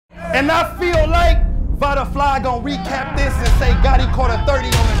And I feel like Vada Fly gonna recap this and say Gotti caught a 30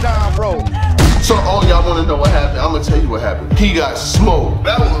 on the Don Road. So all y'all wanna know what happened? I'm gonna tell you what happened. He got smoked.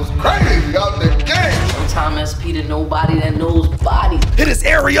 That was crazy out the game. Sometimes SP to nobody that knows body. Hit his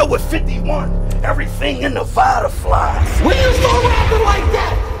area with 51. Everything in the Vada Flies. When you start rapping like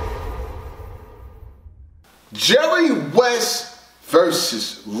that? Jerry Wess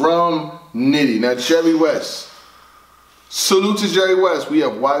versus Rum Nitty. Now Jerry Wess. Salute to Jerry Wess. We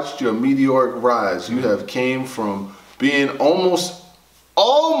have watched your meteoric rise. You have came from being almost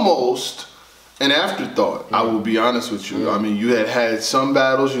an afterthought. I will be honest with you. I mean, you had some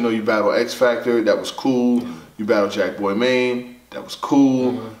battles. You know, you battled X Factor. That was cool. You battled Jack Boy Maine. That was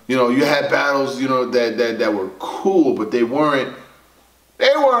cool. You know, you had battles. You know that were cool, but they weren't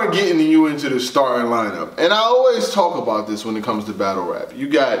getting you into the starting lineup. And I always talk about this when it comes to battle rap. You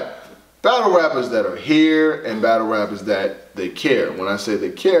got battle rappers that are here and battle rappers that they care. When I say they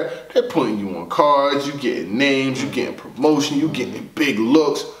care, they're putting you on cards, you getting names, you getting promotion, you getting big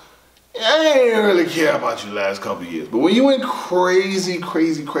looks. I ain't really care about you last couple years. But when you went crazy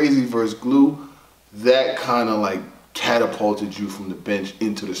versus Glue, that kind of like catapulted you from the bench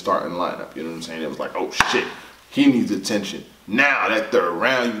into the starting lineup. You know what I'm saying? It was like, oh shit, he needs attention. Now that third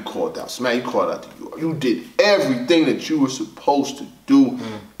round, you called out Smack, you called out the you did everything that you were supposed to do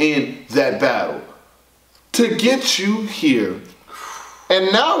in that battle to get you here.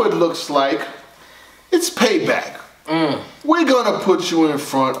 And now it looks like it's payback. We're gonna put you in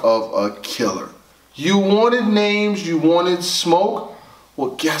front of a killer. You wanted names, you wanted smoke.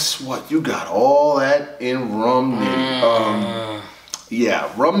 Well, guess what? You got all that in Rum Nitty.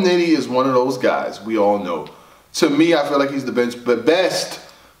 Yeah, Rum Nitty is one of those guys we all know. To me, I feel like he's the best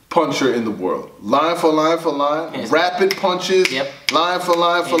puncher in the world. Line for line for line, rapid punches, line for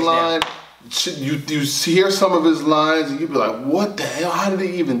line for line. You hear some of his lines and you be like, what the hell? How did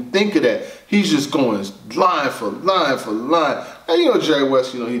he even think of that? He's just going line for line for line. And you know Jerry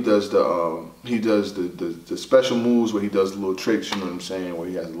Wess, you know, he does the special moves where he does little tricks, you know what I'm saying, where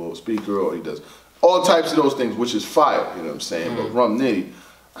he has a little speaker or he does all types of those things, which is fire, you know what I'm saying? But Rum Nitty,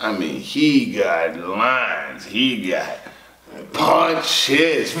 I mean, he got lines, he got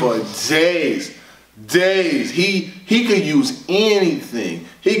punches for days. He could use anything.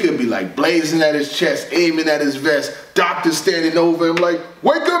 He could be like blazing at his chest, aiming at his vest, doctor standing over him like,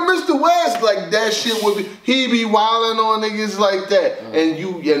 wake up Mr. West, like that shit would be, he be wilding on niggas like that. And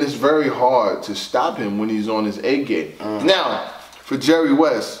it's very hard to stop him when he's on his A game. Now, for Jerry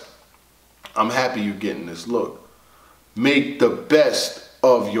Wess, I'm happy you're getting this look. Make the best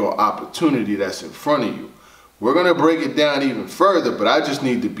of your opportunity that's in front of you. We're gonna break it down even further, but I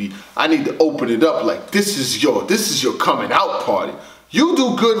need to open it up like this is your coming out party. You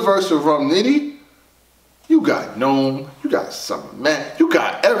do good versus Rum Nitty, you got Gnome, you got Summer Man, you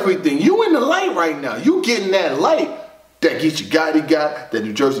got everything. You in the light right now. You getting that light that Geechee Gotti got, that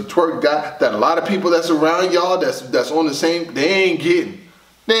New Jersey Twerk got, that a lot of people that's around y'all that's on the same, they ain't getting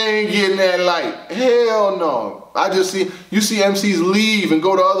that light. Hell no. You see MCs leave and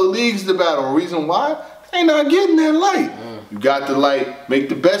go to other leagues to battle. Reason why? They not getting that light. You got the light, make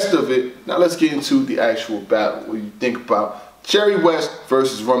the best of it. Now let's get into the actual battle. What do you think about Jerry Wess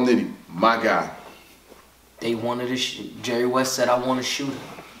versus Rum Nitty? My guy. They wanted Jerry Wess said, I want a shooter.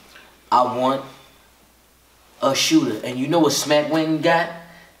 I want a shooter. And you know what Smack went and got?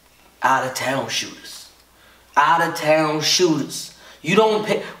 Out of town shooters. Out of town shooters. You don't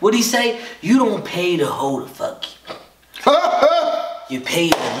pay, what'd he say? You don't pay to hold a fuck you. You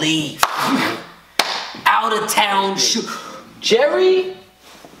pay to leave. Out of town shoot. Jerry,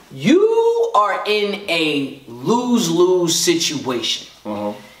 you are in a lose-lose situation.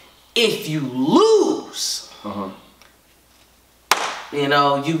 If you lose, you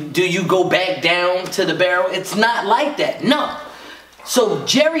know, do you go back down to the barrel? It's not like that, no. So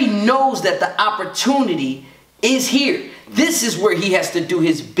Jerry knows that the opportunity is here. This is where he has to do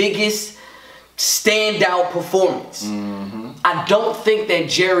his biggest standout performance. I don't think that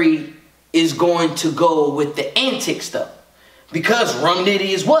Jerry is going to go with the antics stuff, because Rum Nitty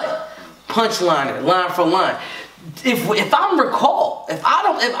is what? Punchliner, line for line. If I recall,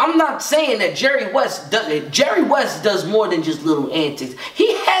 I'm not saying that Jerry Wess does more than just little antics.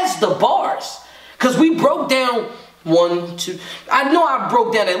 He has the bars, because we broke down I know I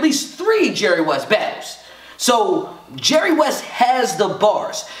broke down at least 3 Jerry Wess battles. So Jerry Wess has the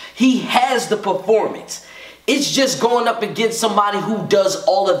bars. He has the performance. It's just going up against somebody who does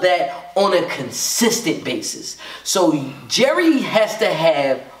all of that on a consistent basis. So Jerry has to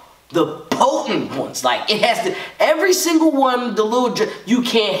have The potent ones, like it has to, every single one, the little, you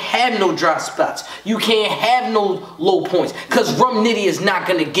can't have no dry spots. You can't have no low points because Rum Nitty is not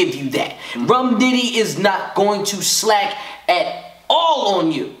going to give you that. Rum Nitty is not going to slack at all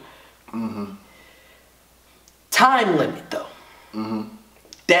on you. Time limit though.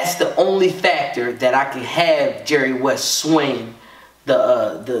 That's the only factor that I can have Jerry West swing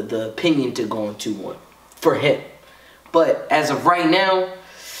the opinion to going 2-1 for him. But as of right now,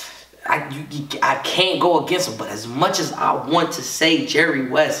 I can't go against him. But as much as I want to say Jerry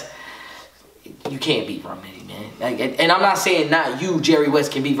West, you can't beat Rum Nitty, man. Like, and I'm not saying not you, Jerry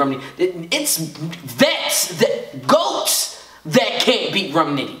West, can beat Rum Nitty. It's vets, goats that can't beat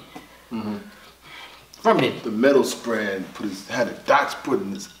Rum Nitty. Rum Nitty. The metal spread had the dots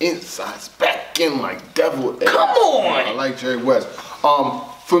putting his insides back in like devil eggs. Come on! I like Jerry West.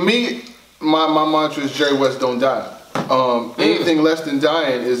 For me, my mantra is Jerry West don't die. Anything less than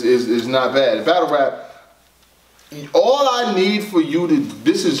dying is not bad. Battle rap, all I need for you to,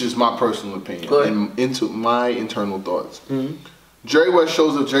 this is just my personal opinion and into my internal thoughts. Jerry West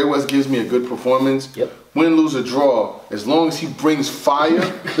shows up, Jerry West gives me a good performance. Win, lose, or draw, as long as he brings fire.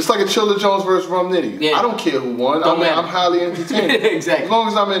 It's like a Chilla Jones versus Rum Nitty. I don't care who won. I'm highly entertained. Exactly. As long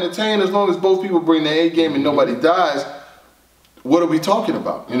as I'm entertained, as long as both people bring their A game and nobody dies, what are we talking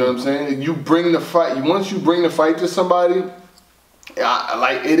about? You know what I'm saying? You bring the fight. Once you bring the fight to somebody,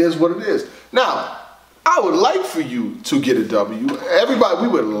 like it is what it is. Now, I would like for you to get a W. Everybody, we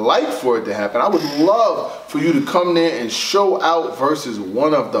would like for it to happen. I would love for you to come there and show out versus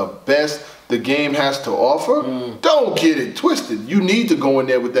one of the best the game has to offer. Don't get it twisted. You need to go in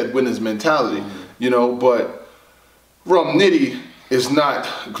there with that winner's mentality, you know. But Rum Nitty is not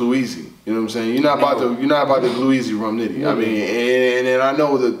Gluezy. You know what I'm saying? You're not about to Gluezy Rum Nitty. I mean, and I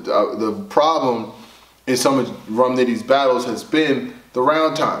know that the problem in some of Rum Nitty's battles has been the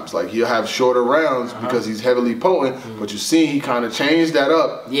round times. Like he'll have shorter rounds because he's heavily potent, but you see he kind of changed that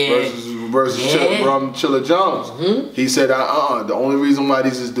up versus Chilla Jones. He said, the only reason why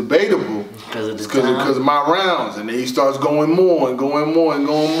this is debatable is because of my rounds, and then he starts going more and going more and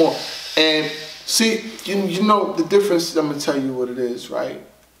going more. And see, you know the difference. I'm gonna tell you what it is, right?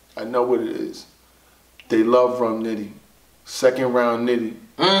 I know what it is. They love Rum Nitty. Second round Nitty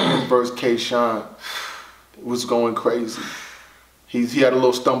versus K-Shine was going crazy. He had a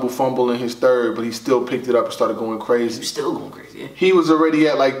little stumble fumble in his third, but he still picked it up and started going crazy. He was still going crazy, yeah. He was already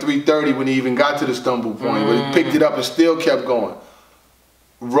at like 330 when he even got to the stumble point, but he picked it up and still kept going.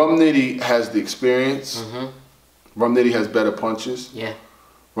 Rum Nitty has the experience. Rum Nitty has better punches. Yeah.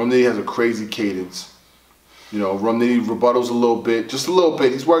 Rum Nitty has a crazy cadence. You know, Rum Nitty rebuttals a little bit, just a little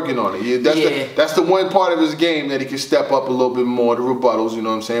bit. He's working on it. That's the one part of his game that he can step up a little bit more, the rebuttals, you know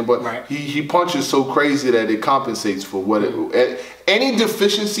what I'm saying? But he punches so crazy that it compensates for what it... Any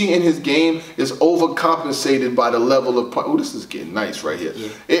deficiency in his game is overcompensated by the level of punch. Oh, this is getting nice right here.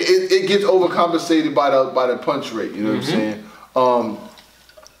 It gets overcompensated by the punch rate, you know what I'm saying?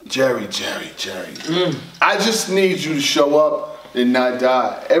 Jerry. I just need you to show up and not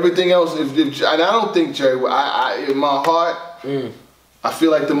die. Everything else, and I don't think Jerry, in my heart, I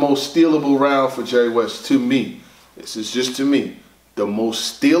feel like the most stealable round for Jerry West, to me, this is just to me, the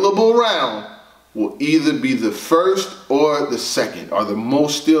most stealable round will either be the first or the second, or the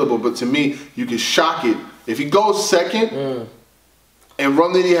most stealable. But to me, you can shock it. If he goes second, and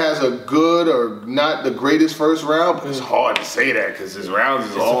Rum Nitty has a good or not the greatest first round, but it's hard to say that because his rounds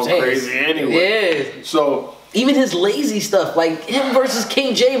is all crazy anyway. Yeah. So even his lazy stuff, like him versus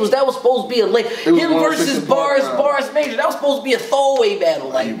King J, that was supposed to be him versus Boris Major, that was supposed to be a throwaway battle.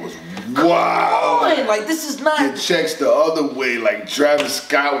 Like he was wild. Like this is not. Get checks the other way, like Travis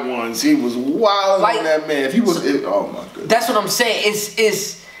Scott ones. He was wild on that man. If he was, oh my goodness. That's what I'm saying.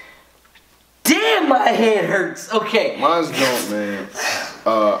 It's damn, my head hurts. Okay. Mine's don't, man.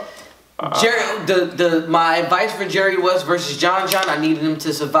 My advice for Jerry West versus John, I needed him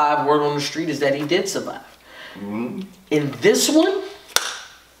to survive. Word on the street is that he did survive. In this one,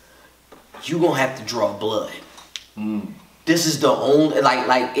 you gonna have to draw blood. This is the only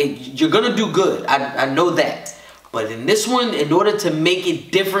you're gonna do good. I know that, but in this one, in order to make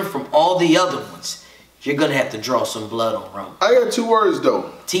it different from all the other ones, you're gonna have to draw some blood on Rum. I got 2 words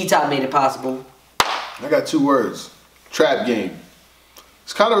though. T-Top made it possible. I got 2 words. Trap game.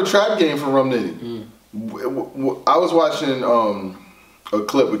 It's kind of a trap game for Rum Nitty. I was watching a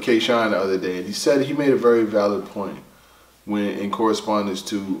clip with K-Shine the other day, and he said he made a very valid point when in correspondence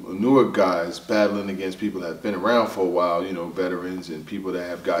to newer guys battling against people that have been around for a while, you know, veterans and people that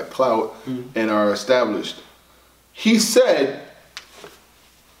have got clout and are established. He said,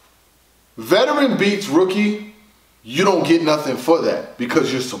 veteran beats rookie you don't get nothing for that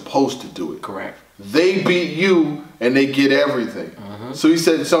because you're supposed to do it. Correct. They beat you and they get everything. So he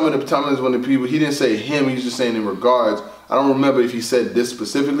said some of the times when the people, he didn't say him, he's just saying in regards. I don't remember if he said this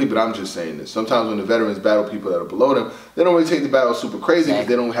specifically, but I'm just saying this. Sometimes when the veterans battle people that are below them, they don't really take the battle super crazy because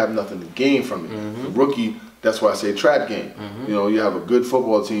they don't have nothing to gain from it. The rookie, that's why I say trap game. You know, you have a good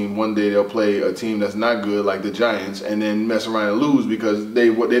football team. One day they'll play a team that's not good, like the Giants, and then mess around and lose because they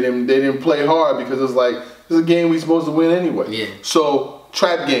didn't play hard because it's like it's a game we supposed to win anyway. Yeah. So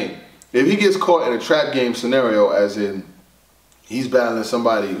trap game. If he gets caught in a trap game scenario, as in he's battling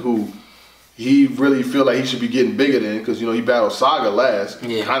somebody who he really feel like he should be getting bigger than, because you know he battled Saga last.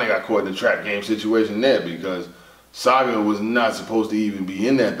 Yeah. Kind of got caught in a trap game situation there because Saga was not supposed to even be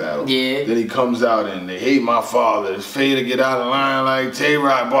in that battle. Yeah. Then he comes out and they hate my father. It's fair to get out of line like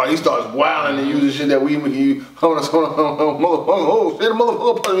Tay-Rod. Boy, he starts wilding and using shit that we hold on,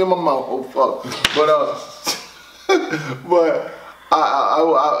 motherfucker, put it in my mouth. Oh fuck. But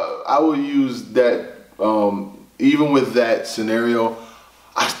I will use that. Even with that scenario,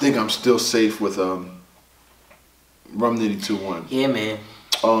 I think I'm still safe with Rum Nitty 2-1. Yeah, man.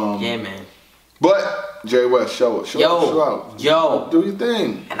 Yeah, man. But Jerry West, show out. Yo, do your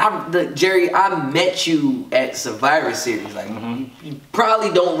thing. And Jerry, I met you at Survivor Series. Like you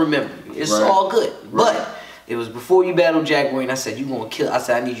probably don't remember. It's all good, but it was before you battled Jack Boy, and I said you gonna kill. I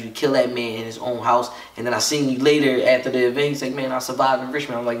said I need you to kill that man in his own house. And then I seen you later after the event. He's like, man, I survived in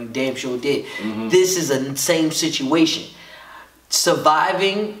Richmond. I'm like, you damn sure did. This is a same situation.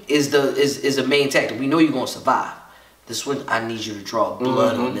 Surviving is a main tactic. We know you're gonna survive. This one, I need you to draw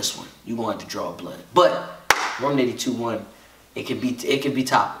blood on this one. You're gonna have to draw blood. But Rum Nitty 2-1, it can be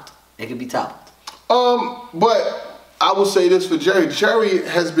toppled. It can be toppled. But I will say this for Jerry. Jerry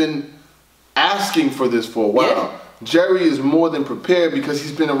has been asking for this for a while. Yeah. Jerry is more than prepared because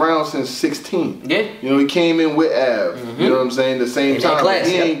he's been around since 16. Yeah. You know, he came in with Av. You know what I'm saying? The same in time. class,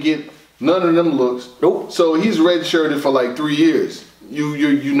 he ain't get none of them looks. Nope. So he's redshirted for like 3 years.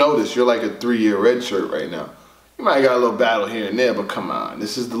 You notice you're like a 3-year red shirt right now. You might got a little battle here and there, but come on,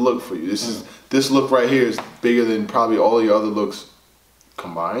 this is the look for you. This look right here is bigger than probably all your other looks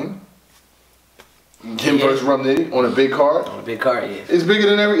combined. Him versus Rum Nitty on a big card. On a big card, yeah. It's bigger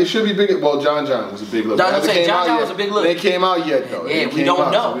than it should be bigger. Well, John was a big look. John was a big look. They came out yet though. Yeah, we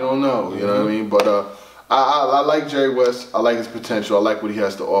don't know. So we don't know. You know what I mean? But I like Jerry West. I like his potential. I like what he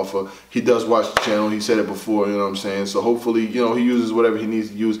has to offer. He does watch the channel. He said it before. You know what I'm saying? So hopefully, you know, he uses whatever he needs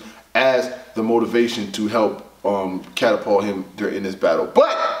to use as the motivation to help catapult him in this battle.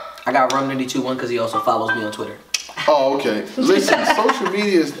 But I got Rum Nitty 2-1 because he also follows me on Twitter. Oh, okay. Listen, social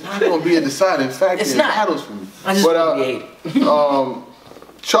media is not going to be a deciding factor in battles for me. I just hate it.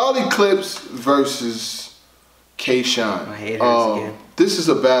 Charlie Clips versus K-Shine. I hate her again. This is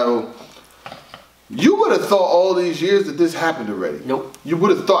a battle. You would have thought all these years that this happened already. Nope. You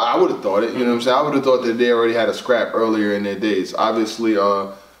would have thought. I would have thought it. You know what I'm saying? I would have thought that they already had a scrap earlier in their days. Obviously,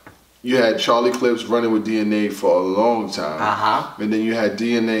 you had Charlie Clips running with DNA for a long time. And then you had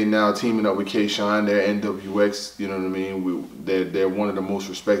DNA now teaming up with K-Shine. They're NWX, you know what I mean? They're one of the most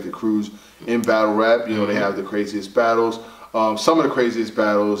respected crews in battle rap. You know, they have the craziest battles. Some of the craziest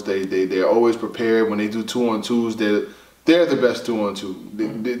battles, they're always prepared. When they do 2-on-2s, they're the best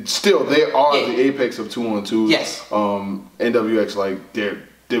 2-on-2. Still, they are the apex of 2-on-2s. Yes. NWX, like, the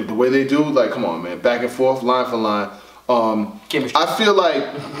way they do, like, come on, man. Back and forth, line for line. I feel like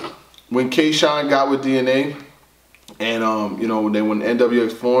when K-Shine got with DNA and, you know, when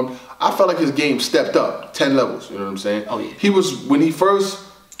NWX formed, I felt like his game stepped up 10 levels, you know what I'm saying? Oh, yeah. When he first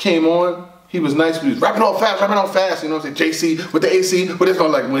came on, he was nice, but he was rapping all fast, you know what I'm saying? JC with the AC, but it's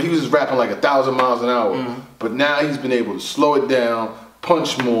not like when he was just rapping like 1,000 miles an hour. But now he's been able to slow it down,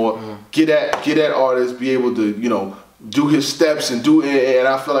 punch more, get at artists, be able to, you know, do his steps and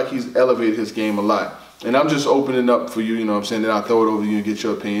I feel like he's elevated his game a lot. And I'm just opening up for you, you know what I'm saying? Then I'll throw it over to you and get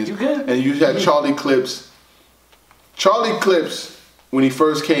your opinions. You good? And you had Charlie Clips. Charlie Clips, when he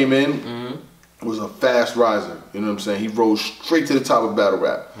first came in, was a fast riser. You know what I'm saying? He rose straight to the top of battle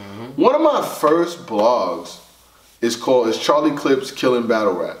rap. One of my first blogs is Charlie Clips Killing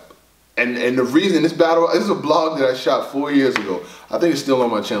Battle Rap. And the reason this is a blog that I shot 4 years ago. I think it's still on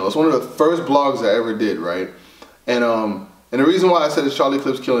my channel. It's one of the first blogs I ever did, right? And the reason why I said it's Charlie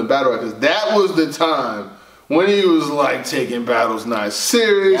Clips Killing Battle Rap is that was the time when he was like taking battles not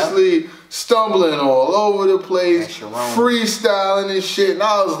seriously, stumbling all over the place, freestyling and shit. And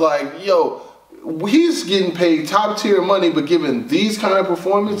I was like, yo, he's getting paid top tier money but giving these kind of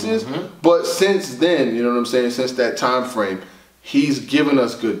performances. But since then, you know what I'm saying, since that time frame, he's given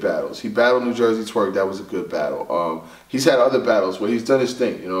us good battles. He battled New Jersey Twerk, that was a good battle. He's had other battles where he's done his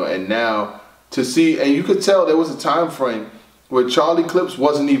thing, you know, and now to see, and you could tell there was a time frame where Charlie Clips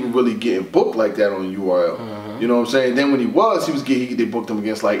wasn't even really getting booked like that on URL. You know what I'm saying? Then when he was getting, they booked him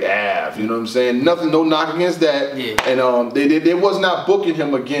against like Av. You know what I'm saying? Nothing, no knock against that. Yeah. And they was not booking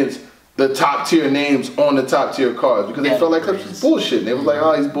him against the top tier names on the top tier cards because they felt like Clips was bullshitting. They was like,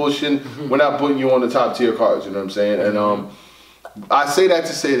 oh, he's bullshitting. We're not putting you on the top tier cards. You know what I'm saying? And I say that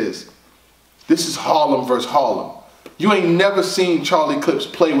to say this. This is Harlem versus Harlem. You ain't never seen Charlie Clips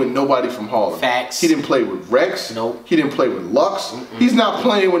play with nobody from Harlem. Facts. He didn't play with Rex. Nope. He didn't play with Lux. He's not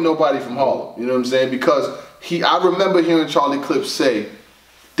playing with nobody from Harlem. You know what I'm saying? Because I remember hearing Charlie Clips say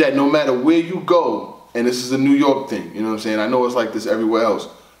that no matter where you go, and this is a New York thing, you know what I'm saying? I know it's like this everywhere else.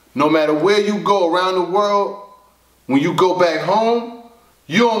 No matter where you go around the world, when you go back home,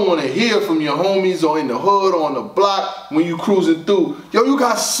 you don't want to hear from your homies or in the hood or on the block when you cruising through. Yo, you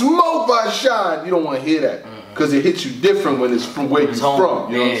got smoked by Shine. You don't want to hear that because it hits you different when it's from where you're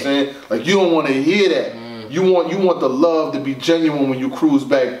from. You know what I'm saying? Like you don't want to hear that. You want the love to be genuine when you cruise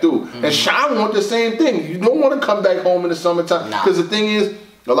back through. And Shine want the same thing. You don't want to come back home in the summertime because the thing is,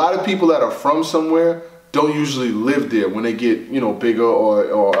 a lot of people that are from somewhere don't usually live there when they get, you know, bigger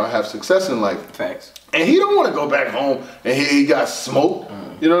or have success in life. Facts. And he don't want to go back home and hear he got smoked.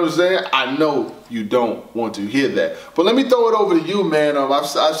 You know what I'm saying? I know you don't want to hear that. But let me throw it over to you, man. I've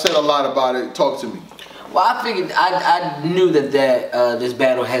said a lot about it. Talk to me. Well, I figured I knew that this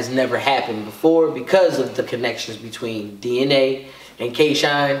battle has never happened before because of the connections between DNA and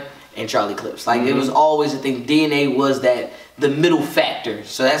K-Shine and Charlie Clips. Like it was always a thing. DNA was the middle factor.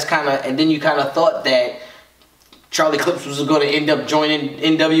 So that's kind of, and then you kind of thought that Charlie Clips was going to end up joining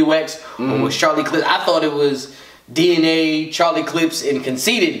NWX, or was Charlie Clips? I thought it was DNA, Charlie Clips, and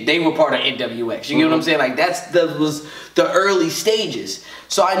Conceited. They were part of NWX. You get what I'm saying? Like that was the early stages.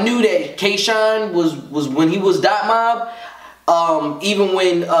 So I knew that K-Shine was when he was Dot Mob. Even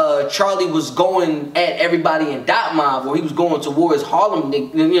when Charlie was going at everybody in Dot Mob, or he was going towards Harlem,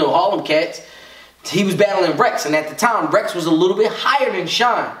 Harlem cats, he was battling Rex, and at the time, Rex was a little bit higher than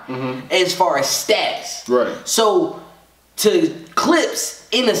Shine as far as status. Right. So, to Clips,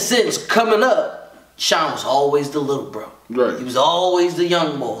 in a sense, coming up, Shine was always the little bro. Right. He was always the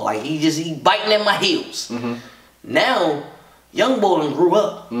young boy. Like, he biting at my heels. Now, young boy done grew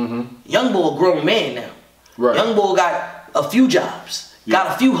up. Young boy a grown man now. Right. Young boy got a few jobs.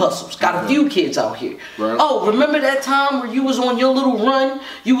 Got a few hustles, got a few kids out here. Right. Oh, remember that time where you was on your little run?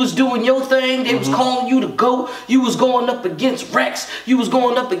 You was doing your thing. They was calling you to go. You was going up against Rex. You was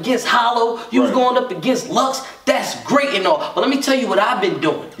going up against Hollow. You was going up against Lux. That's great and all. But let me tell you what I've been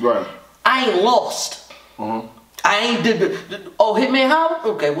doing. Right. I ain't lost. I ain't did. Oh, Hitman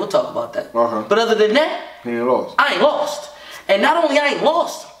Hollow? Okay, we'll talk about that. But other than that, he ain't lost. I ain't lost. And not only I ain't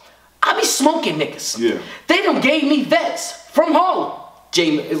lost, I be smoking niggas. Yeah. They done gave me vets from Harlem.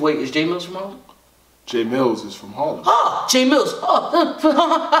 Wait, is Jay Mills from Harlem? Jay Mills is from Harlem. Ah, Jay Mills.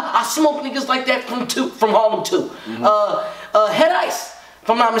 I smoke niggas like that from Harlem too. Head Ice, if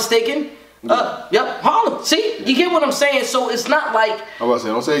I'm not mistaken. Yep, Harlem. See, you get what I'm saying? So it's not like. I was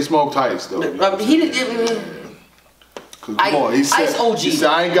saying, don't say he smoked Ice though. He didn't. Cause come on, he said,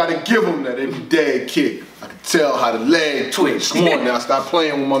 I ain't gotta give him that every day kick. I can tell how the leg twitch. Come on now, stop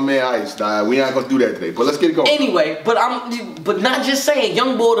playing with my man Ice. Nah, we ain't gonna do that today. But let's get it going. Anyway, but not just saying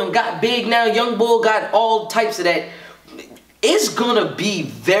Young Boy done got big now. Young Boy got all types of that. It's gonna be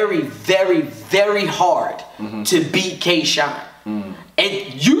very, very, very hard to beat K-Shine.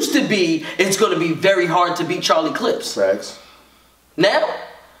 It used to be it's gonna be very hard to beat Charlie Clips. Facts. Now,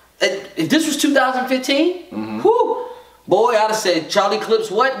 if this was 2015, whoo. Boy, I'd have said Charlie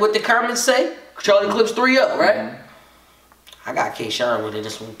Clips what? What the comments say? Charlie Clips 3-0, right? I got K-Shine winning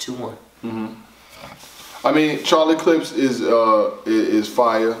this one 2-1. I mean, Charlie Clips is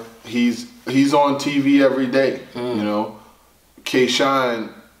fire. He's on TV every day. You know, K-Shine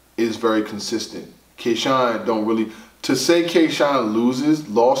is very consistent. K-Shine don't really. To say K-Shine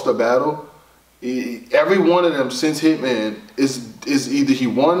lost a battle. Every one of them since Hitman is either he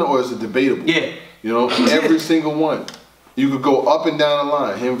won or is it debatable. Yeah. You know, every single one. You could go up and down the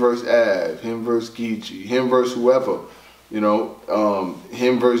line. Him versus Av, him versus Geechee, him versus whoever. You know,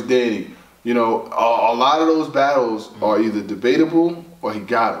 him versus Danny. You know, a lot of those battles are either debatable or he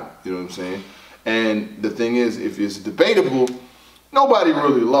got him. You know what I'm saying? And the thing is, if it's debatable, nobody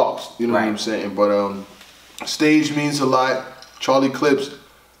really lost. You know what I'm saying? But stage means a lot. Charlie Clips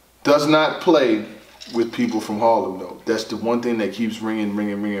does not play with people from Harlem though. That's the one thing that keeps ringing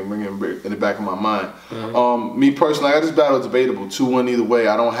in the back of my mind. Me personally, I got this battle debatable, 2-1 either way.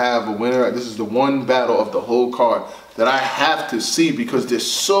 I don't have a winner. This is the one battle of the whole card that I have to see because there's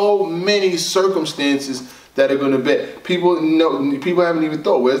so many circumstances that are gonna bet. People haven't even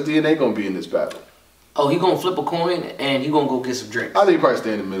thought, where's DNA gonna be in this battle? Oh, he gonna flip a coin and he gonna go get some drinks. I think he probably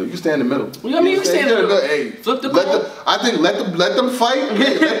stay in the middle. You stay in the middle. I mean, you stay in the middle. Hey, flip the coin. I think let them fight.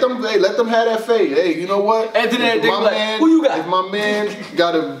 Hey, let them have that fade. Hey, you know what? After that, they like, who you got? If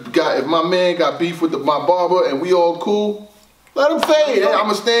my man got beef with my barber and we all cool, let him fade. Hey, I'm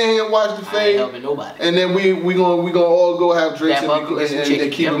gonna stand here and watch the fade. I ain't helping nobody. And then we gonna all go have drinks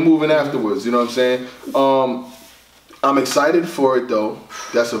and keep it moving afterwards. You know what I'm saying? I'm excited for it though.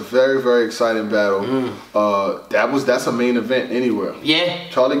 That's a very, very exciting battle. That's a main event anywhere. Yeah.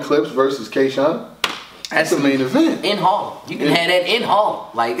 Charlie Clips versus K-Shine. That's a main event. In Harlem. You can have that in Harlem.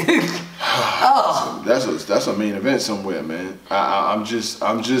 Like oh. That's a main event somewhere, man. I'm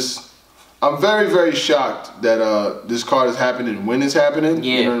very, very shocked that this card is happening when it's happening.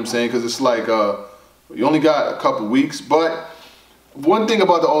 Yeah. You know what I'm saying? Because it's like you only got a couple weeks, but one thing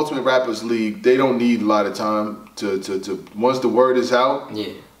about the Ultimate Rappers League, they don't need a lot of time to once the word is out.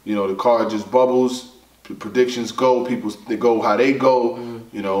 Yeah. You know, the card just bubbles, predictions go, they go how they go.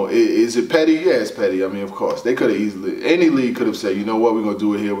 You know, is it petty? Yeah, it's petty. I mean, of course, they could have easily, any league could have said, you know what, we're gonna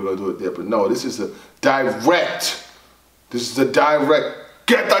do it here, we're gonna do it there. But no, this is a direct.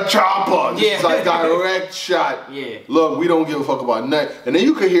 Get the chopper! This is a direct shot. Yeah. Look, we don't give a fuck about nothing. And then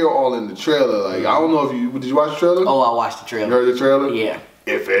you could hear all in the trailer. Like, I don't know if did you watch the trailer? Oh, I watched the trailer. You heard the trailer? Yeah.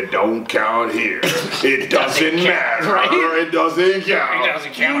 If it don't count here, it doesn't matter. Right? It doesn't count. It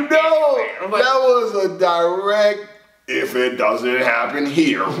doesn't count. No, that was a direct. If it doesn't happen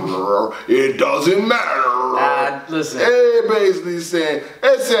here, it doesn't matter. Listen. They basically saying,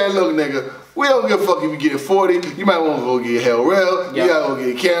 look, nigga, we don't give a fuck if you get 40. You might want to go get Hell Rail. You gotta go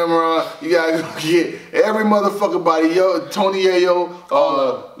get Camera. You gotta go get every motherfucker body. Tony Ayo,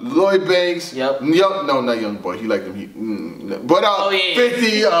 Lloyd Banks. Yep. No, not Young Boy. He like them. But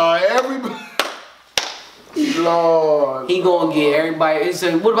 50. Everybody. Lord. He gonna get everybody. He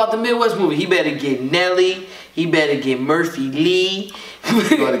said, what about the Midwest movie? He better get Nelly. He better get Murphy Lee.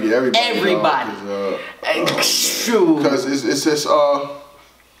 He better get everybody. Everybody. True. Because it's just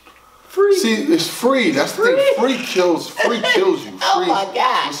free. See, it's free. That's the thing. Free kills you. Free. Oh my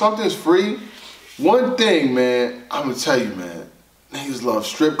God. When something's free, one thing, man, I'm gonna tell you, man. Niggas love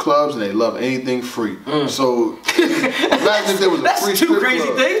strip clubs and they love anything free. So imagine if there was a free strip club. That's two crazy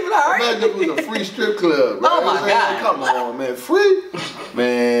things, but all right. Imagine if there was a free strip club. Right? Oh my God. Come on, man. Free?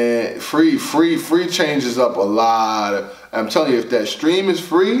 Man, free changes up a lot. I'm telling you, if that stream is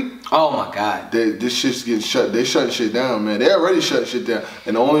free, oh my God, this shit's getting shut. They shutting shit down, man. They already shut shit down,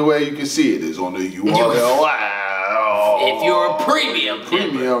 and the only way you can see it is on the URL. If you're a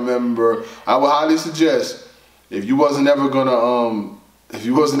premium member, I would highly suggest if you wasn't ever gonna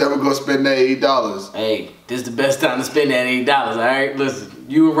spend that $8. Hey, this is the best time to spend that $8. All right, listen,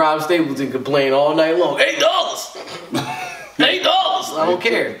 you and Rob Stapleton complain all night long. $8. $8. I don't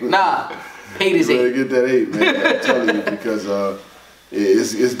care. Nah. Pay this $8. You better get that $8, man. I'm telling you, because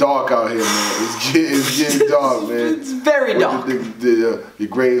it's dark out here, man. It's getting dark, man. It's very dark. Your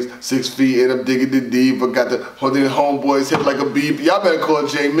graves 6 feet, end up digging the deep. I got the homeboys hit like a beep. Y'all better call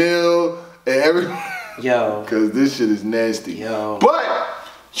J Mill and everybody. Yo. Because this shit is nasty. Yo. But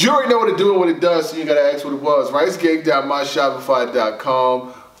you already know what it do and what it does, so you gotta ask what it was.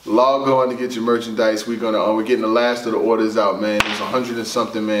 RiceGate.myshopify.com. Log on to get your merchandise. We're getting the last of the orders out, man. There's 100 and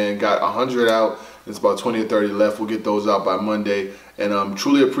something, man. Got 100 out. It's about 20 or 30 left. We'll get those out by Monday. And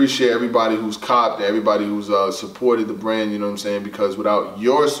truly appreciate everybody who's copped, everybody who's supported the brand, you know what I'm saying? Because without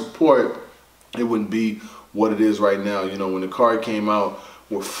your support, it wouldn't be what it is right now. You know, when the card came out,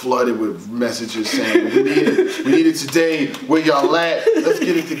 we're flooded with messages saying, we need it today, where y'all at, let's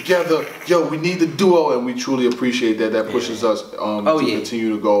get it together, yo, we need the duo, and we truly appreciate that. That pushes us to continue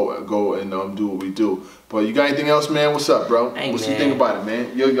to go and do what we do. But you got anything else, man? What's up, bro? Hey, what's you think about it,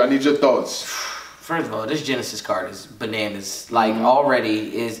 man? Yo, I need your thoughts. First of all, this Genesis card is bananas. Like already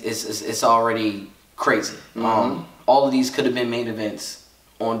it's already crazy. All of these could have been main events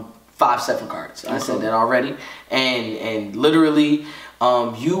on 5 separate cards. I said that already, and literally.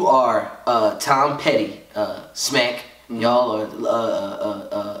 You are Tom Petty, Smack. Y'all are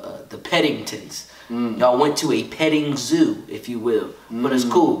the Peddingtons. Y'all went to a petting zoo, if you will. But it's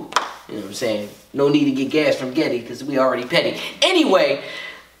cool. You know what I'm saying? No need to get gas from Getty because we already petty. Anyway,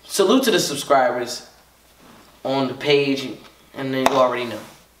 salute to the subscribers on the page, and then you already know.